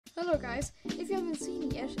Hello guys, if you haven't seen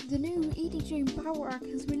it yet, the new JAME Power Arc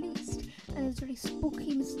has released and it's very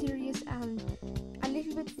spooky, mysterious and a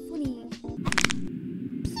little bit funny.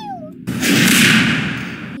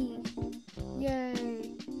 Pew!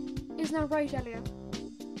 Yay! Isn't that right, Elliot?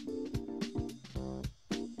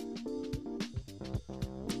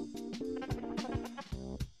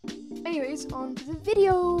 Anyways, on to the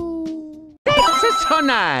video! This is so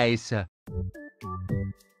nice!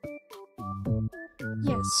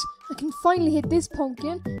 Yes, I can finally hit this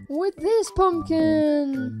pumpkin with this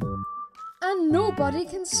pumpkin! And nobody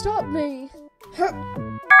can stop me!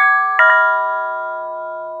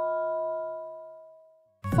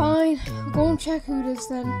 Fine, I'll go and check who it is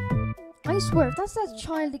then. I swear, if that's that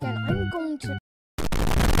child again, I'm going to...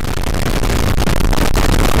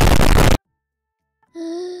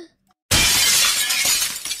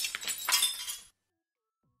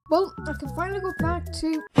 Well, I can finally go back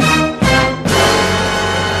to...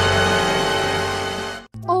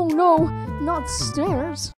 Oh no, not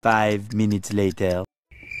stairs. 5 minutes later.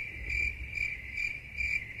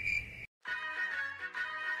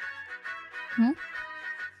 Hmm?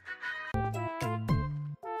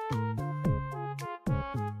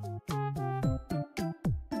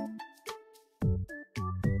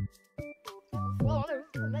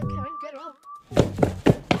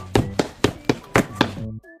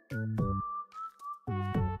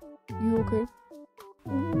 You okay?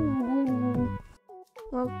 Ooh.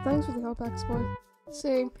 Well, thanks for the help, X-Boy.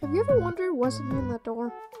 Say, have you ever wondered what's behind that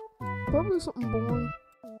door? Probably something boring.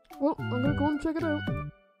 Well, I'm gonna go and check it out.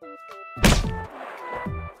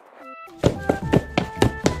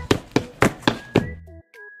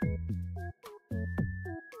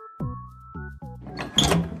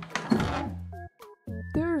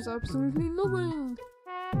 There's absolutely nothing!